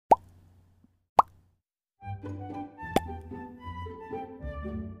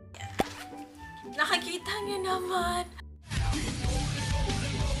Nakikita niyo naman.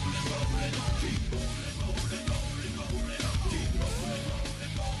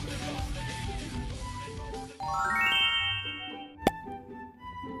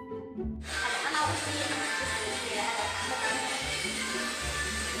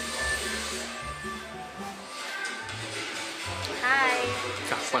 Hi.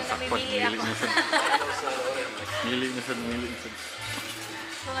 Sakpan. Milik na sad.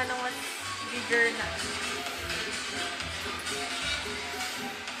 Kung ano mas bigger na.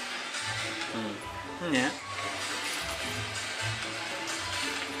 Nya.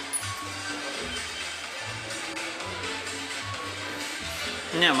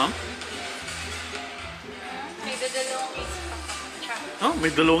 Nya, ma'am? May dadalawang isip ako. Oh,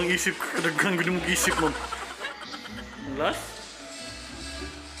 may dalawang isip ka. Kadaghan gud mong isip, ma'am. Last?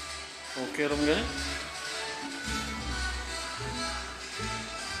 Okay ram gani?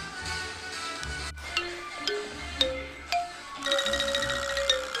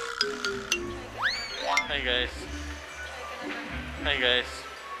 Hi guys.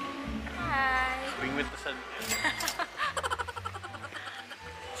 Hi. Bingwit na sad.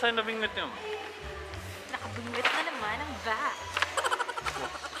 Saan na bingwit niyo? Nakabingwit na naman ang bag.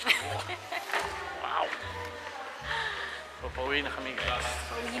 Wow. Papauwi na kami guys.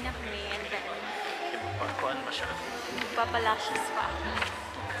 Pauwi na kami and then Pagkuhan ba siya? magpapalashes pa ako.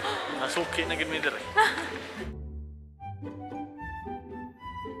 Nasuki na gid mi dire.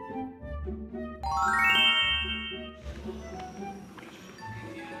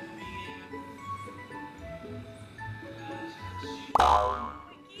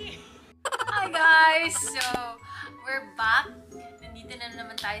 Hi guys! So, we're back. Nandito na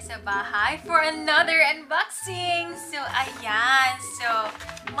naman tayo sa bahay for another unboxing. So, ayan. So,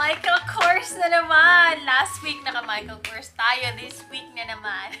 Michael Kors na naman. Last week naka-Michael Kors tayo. This week na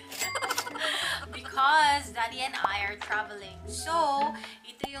naman. Because Daddy and I are traveling. So,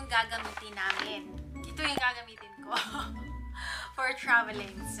 ito yung gagamitin namin. Ito yung gagamitin ko for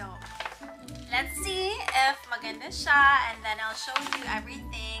traveling. So, let's see if maganda siya, and then I'll show you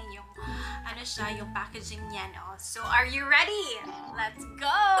everything, yung ano siya, yung packaging niya, no? So, are you ready? Let's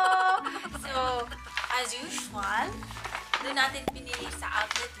go! So, as usual, doon natin pinili sa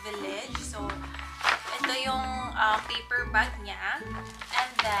Outlet Village. So, ito yung paper bag niya.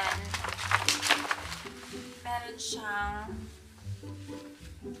 And then, meron siyang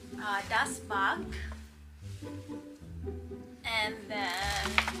dust bag. And then,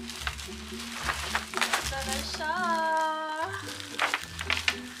 ito na siya.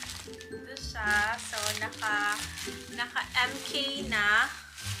 Ito siya. So, naka-MK na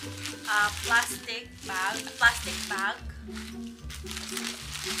plastic bag.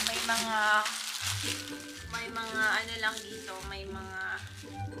 May mga ano lang dito, may mga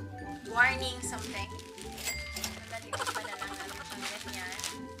warning something. Nalalimutan pa na lang natin siyang ganyan.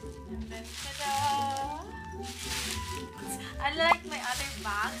 And then, tada! Unlike my other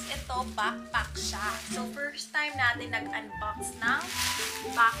bags, ito backpack siya. So, first time natin nag-unbox ng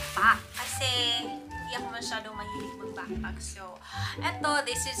backpack. Kasi, hindi ako masyadong mahilig mag-backpack. So, ito,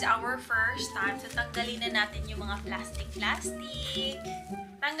 this is our first time. So, tanggalin na natin yung mga plastic.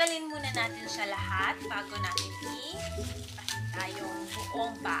 Tanggalin muna natin siya lahat bago natin ipakita yung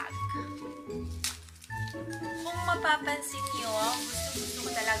buong bag. Kung mapapansin nyo, gusto ko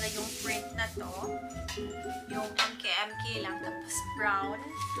talaga yung print na to. Yung MK lang, tapos brown.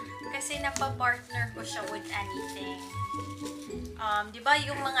 Kasi napapartner ko siya with anything. Diba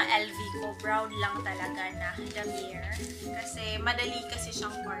yung mga LV ko, brown lang talaga na damier. Kasi madali kasi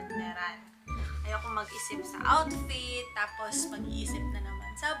siyang partneran. Ayoko mag-isip sa outfit, tapos mag-iisip na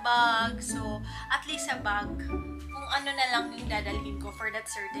naman sa bag. So, at least sa bag, kung ano na lang yung dadalhin ko for that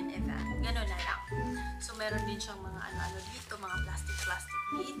certain event. Ganun na lang. So, meron din siyang mga ano-ano dito, mga plastic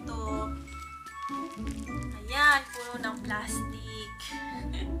dito. Ayan, puro ng plastic.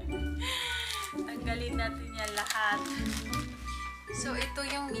 Tanggalin natin yan lahat. So, ito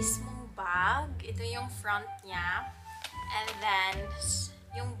yung mismong bag. Ito yung front niya. And then,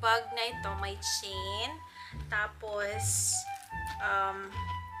 yung bag na ito may chain. Tapos,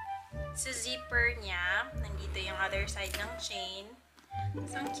 sa zipper niya, nandito yung other side ng chain.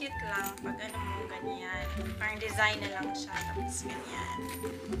 So, ang cute lang pag ano mo, ganyan. Parang design na lang siya, tapos ganyan.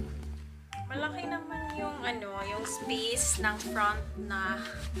 Malaki naman yung ano, yung space ng front na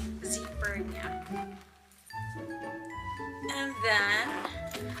zipper niya. And then,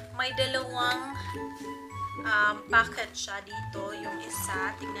 may dalawang packet siya dito. Yung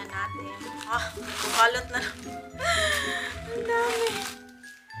isa, tignan natin. Balot na. Ang dami.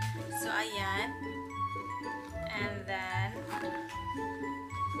 So, ayan.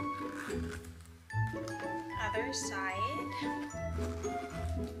 other side.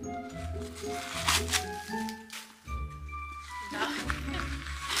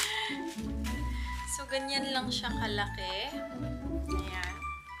 So, ganyan lang siya kalaki. Ayan.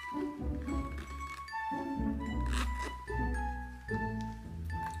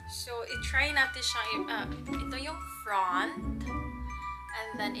 So, i-try natin siya. Ito yung front.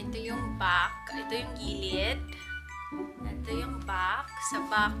 And then, ito yung back. Ito yung gilid. Ito yung back. Sa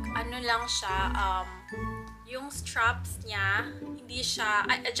back, ano lang siya, yung straps niya, hindi siya,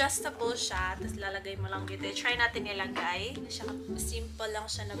 adjustable siya. Tapos, lalagay mo lang dito. I-try natin ilagay. Simple lang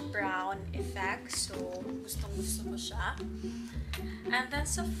siya na brown effect. So, gustong-gusto ko siya. And then,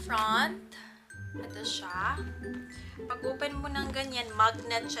 sa front, ito siya. Pag open mo ng ganyan,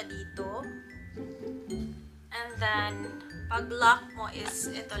 magnet siya dito. And then, pag lock mo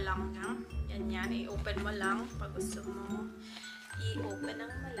is ito lang na. Ganyan, i-open mo lang. Pag gusto mo, i-open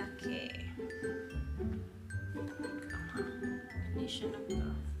ng malaki. Hindi siya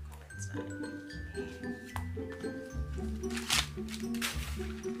nag-coincide.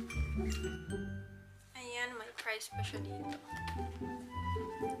 Ayan, may price pa siya dito.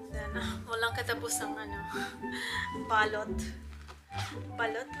 Then, walang katapusang balot.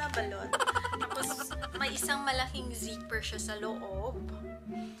 Balot na balot. Tapos, may isang malaking zipper siya sa loob.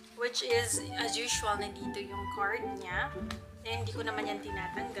 Which is, as usual, nandito yung card niya. Then, hindi ko naman yan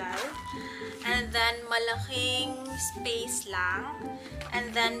tinatanggal. And then, malaking space lang. And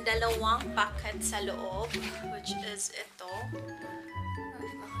then, dalawang pocket sa loob. Which is ito.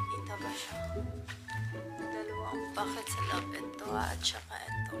 Makikita ba siya? Dalawang pocket sa loob. Ito at saka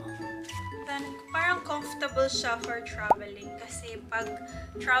ito. Then, parang comfortable siya for traveling. Kasi pag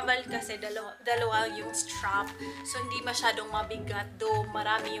travel kasi, dalawa yung strap. So, hindi masyadong mabigat. Though,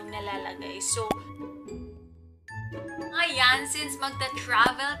 marami yung nalalagay. So, ayan, since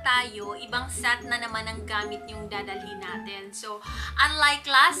magta-travel tayo, ibang set na naman ang gamit yung dadalhin natin. So, unlike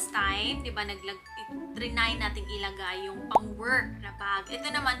last time, di ba, trinay natin ilagay yung pang-work na bag.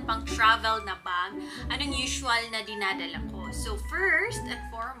 Ito naman pang-travel na bag. Anong usual na dinadala ko? So, first and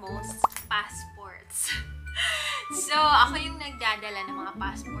foremost, passports. So, ako yung nagdadala ng mga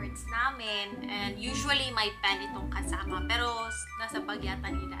passports namin. And usually, may pen itong kasama. Pero, nasa bag yata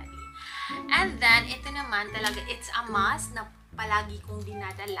ni Daddy. And then, ito naman talaga, it's a must na palagi kong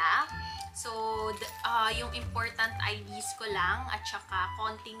dinadala. So, yung important IDs ko lang at saka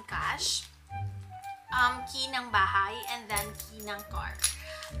konting cash. Key ng bahay and then key ng car.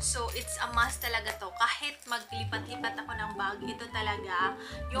 So, it's a must talaga to. Kahit maglipat-lipat ako ng bag, ito talaga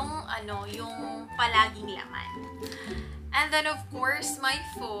yung, yung palaging laman. And then, of course, my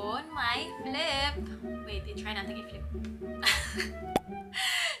phone, my flip. Wait, try natin i-flip.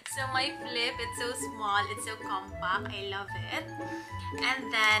 So, my flip, it's so small, it's so compact. I love it. And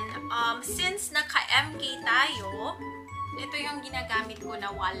then, since naka-MK tayo, ito yung ginagamit ko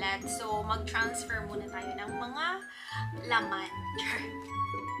na wallet. So, mag-transfer muna tayo ng mga laman.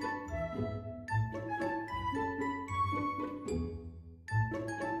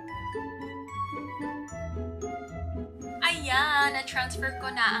 Ayan, na-transfer ko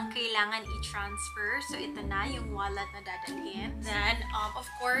na ang kailangan i-transfer. So, ito na yung wallet na dadalhin. Then, of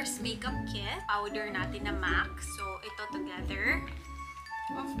course, makeup kit. Powder natin na MAC. So, ito together.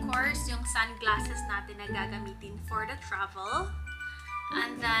 Of course, yung sunglasses natin na gagamitin for the travel.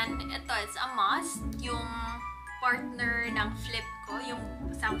 And then, ito, it's a must. Yung partner ng flip ko, yung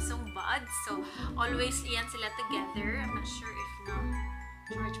Samsung buds. So, always yan sila together. I'm not sure if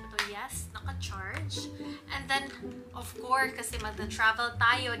charge pa to. Yes, naka-charge. And then, of course, kasi magta-travel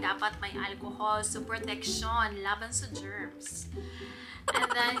tayo, dapat may alcohol. So, protection, laban sa germs. And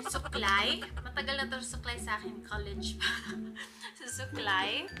then, suklay. Matagal na ito suklay sa akin, college pa. So,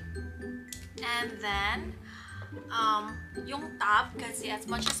 suklay. And then, yung tab, kasi as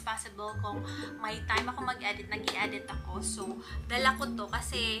much as possible, kung may time ako mag-edit, nag-i-edit ako. So, dala ko to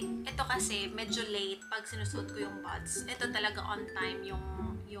kasi, ito kasi, medyo late pag sinusuot ko yung buds. Ito talaga on time, yung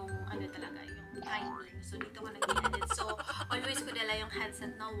timing. So, dito ko nag-i-edit. So, always ko dala yung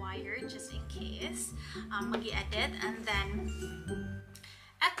headset na wired, just in case mag-i-edit. And then,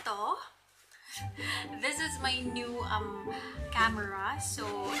 eto, this is my new camera. So,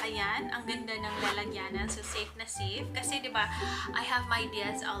 ayan, ang ganda ng lalagyanan. So, safe na safe. Kasi, di ba, I have my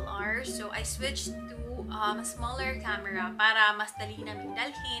DSLR. So, I switched to smaller camera para mas dali namin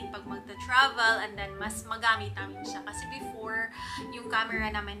dalhin pag magta-travel and then mas magamit namin siya. Kasi before, yung camera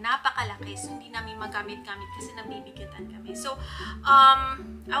namin napakalaki. So, hindi namin magamit-gamit kasi nabibigatan kami. So,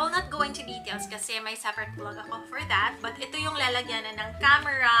 I will not go into details kasi may separate vlog ako for that. But ito yung lalagyanan ng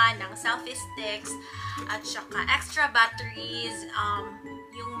camera, ng selfie sticks, at saka extra batteries,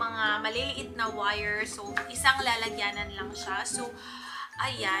 yung mga maliliit na wire. So, isang lalagyanan lang siya. So,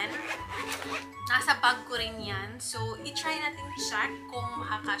 ayan. Nasa bag ko rin yan. So, i-try natin check kung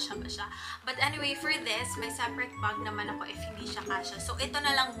makakasya ba siya. But anyway, for this, may separate bag naman ako if hindi siya kasya. So, ito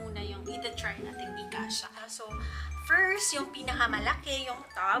na lang muna yung iti-try natin ikasya. So, first, yung pinakamalaki, yung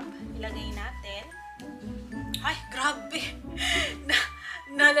tub, ilagay natin. Ay, grabe!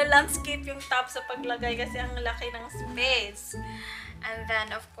 Nala-landscape yung tub sa paglagay kasi ang laki ng space. And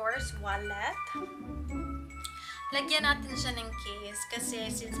then, of course, wallet. Lagyan natin siya ng case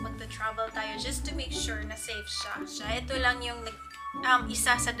kasi since magta-travel tayo, just to make sure na safe siya. Ito lang yung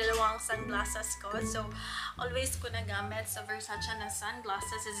isa sa dalawang sunglasses ko. So, always ko nagamit sa Versace na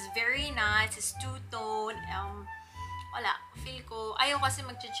sunglasses. It's very nice. It's two-tone. Wala. Feel ko, ayaw kasi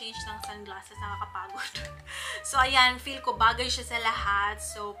mag-change ng sunglasses. Nakakapagod. So, ayan. Feel ko bagay siya sa lahat.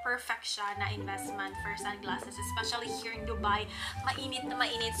 So, perfect siya na investment for sunglasses. Especially here in Dubai. Mainit na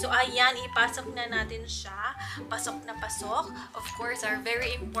mainit. So, ayan. Ipasok na natin siya. Pasok na pasok. Of course, our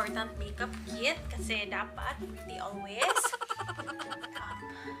very important makeup kit. Kasi dapat, pretty always.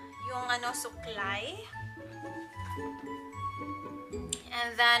 Yung suklay.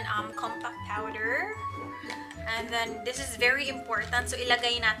 And then, compact powder. And then, this is very important. So,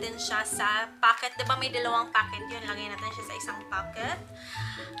 ilagay natin siya sa packet. Diba may dalawang packet yun? Ilagay natin siya sa isang packet.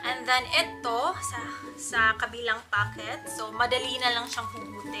 And then, ito, sa kabilang packet. So, madali na lang siyang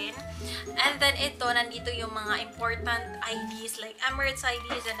hugutin. And then, ito, nandito yung mga important IDs, like Emirates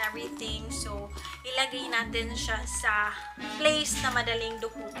IDs and everything. So, ilagay natin siya sa place na madaling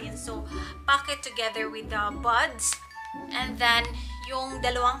dukutin. So, pack it together with the buds. And then, yung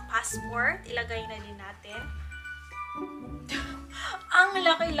dalawang passport, ilagay na din natin. Ang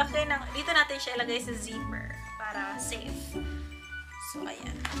laki-laki ng... Dito natin siya ilagay sa zipper para safe. So,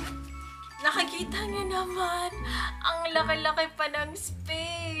 ayan. Nakikita niyo naman, ang laki-laki pa ng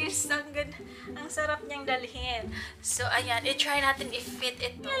space. Ang sarap niyang dalhin. So, ayan. I-try natin i-fit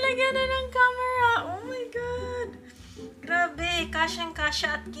ito. Nalagyan na ng camera. Oh my God. Grabe.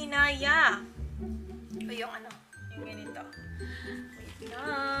 Kasyang-kasya at kinaya. O yung yung ganito. Wait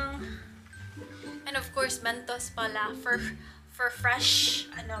lang. And of course, Mentos pala for fresh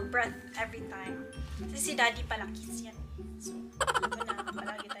breath every time. Kasi si Daddy pala kiss yan. So,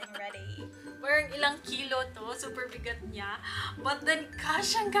 palagi tayong ready. Parang ilang kilo to. Super bigat niya. But then,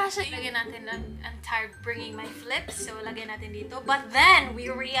 kasyang-kasya. Lagyan natin I'm tired bringing my flips. So, lagyan natin dito. But then, we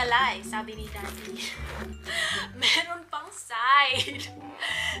realize, sabi ni Daddy, meron pang side.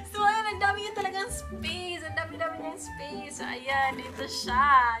 So, ayan, ang dami niya talagang space. Ang dami-dami niyang space. So, ayan, dito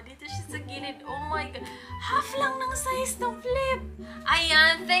siya. Dito siya sa gilid. Oh my God. Half lang ng size ng flip.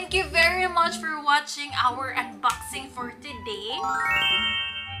 Ayan, thank you very much for watching our unboxing for today.